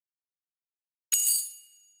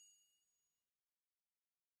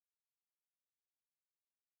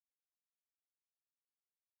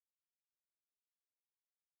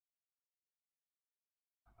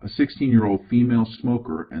A 16-year-old female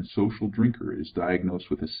smoker and social drinker is diagnosed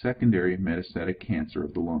with a secondary metastatic cancer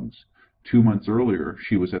of the lungs. 2 months earlier,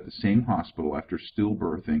 she was at the same hospital after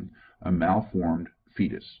stillbirthing a malformed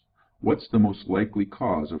fetus. What's the most likely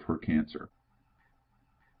cause of her cancer?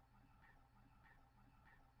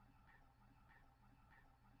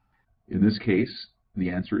 In this case, the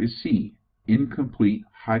answer is C, incomplete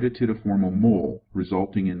hydatidiformal mole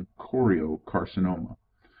resulting in choriocarcinoma.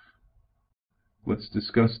 Let's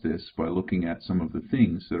discuss this by looking at some of the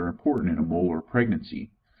things that are important in a molar pregnancy.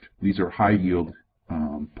 These are high-yield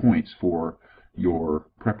points for your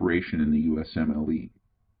preparation in the USMLE.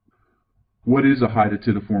 What is a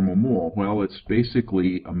hydatidiformal mole? Well, it's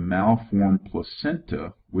basically a malformed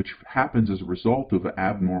placenta which happens as a result of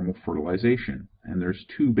abnormal fertilization. And there's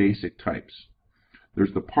two basic types.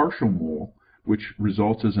 There's the partial mole, which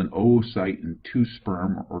results as an oocyte and 2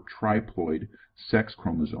 sperm or triploid sex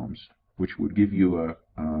chromosomes, which would give you a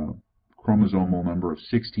chromosomal number of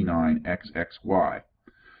 69XXY.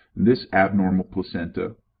 This abnormal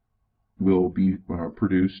placenta will be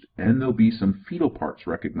produced, and there'll be some fetal parts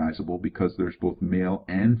recognizable because there's both male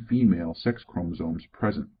and female sex chromosomes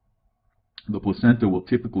present. The placenta will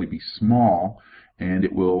typically be small, and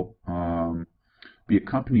it will be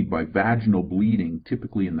accompanied by vaginal bleeding,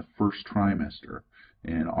 typically in the first trimester,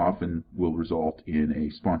 and often will result in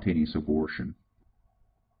a spontaneous abortion.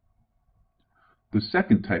 The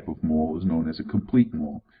second type of mole is known as a complete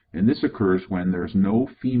mole, and this occurs when there's no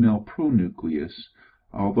female pronucleus,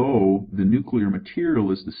 although the nuclear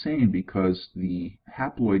material is the same because the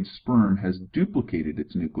haploid sperm has duplicated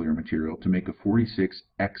its nuclear material to make a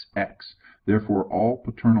 46XX, therefore all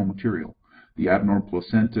paternal material. The abnormal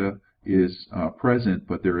placenta is present,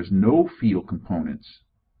 but there is no fetal components.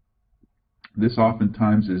 This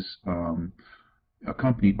oftentimes is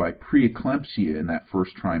accompanied by preeclampsia in that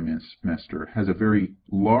first trimester, has a very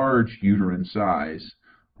large uterine size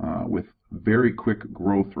with very quick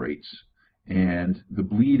growth rates, and the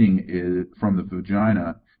bleeding from the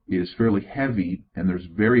vagina is fairly heavy, and there's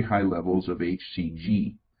very high levels of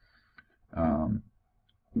HCG.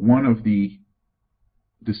 One of the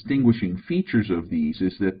distinguishing features of these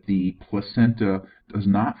is that the placenta does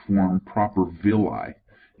not form proper villi,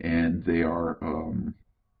 and they are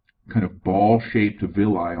kind of ball-shaped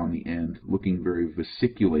villi on the end, looking very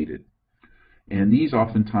vesiculated. And these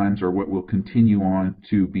oftentimes are what will continue on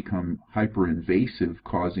to become hyperinvasive,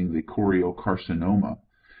 causing the choriocarcinoma.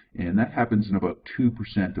 And that happens in about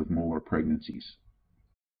 2% of molar pregnancies.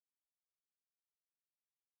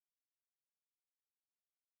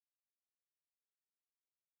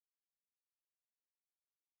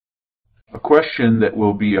 A question that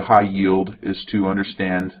will be a high yield is to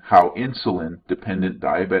understand how insulin-dependent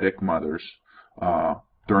diabetic mothers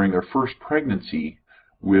during their first pregnancy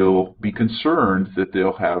will be concerned that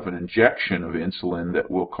they'll have an injection of insulin that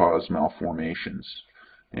will cause malformations.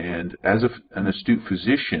 And as an astute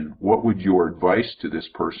physician, what would your advice to this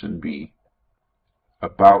person be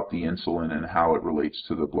about the insulin and how it relates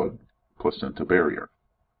to the blood-placenta barrier?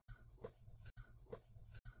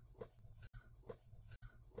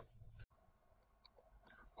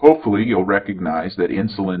 Hopefully you'll recognize that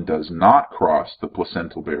insulin does not cross the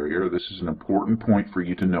placental barrier. This is an important point for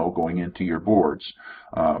you to know going into your boards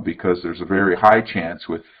because there's a very high chance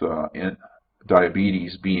with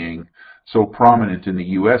diabetes being so prominent in the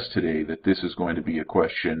U.S. today that this is going to be a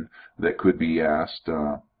question that could be asked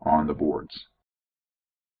on the boards.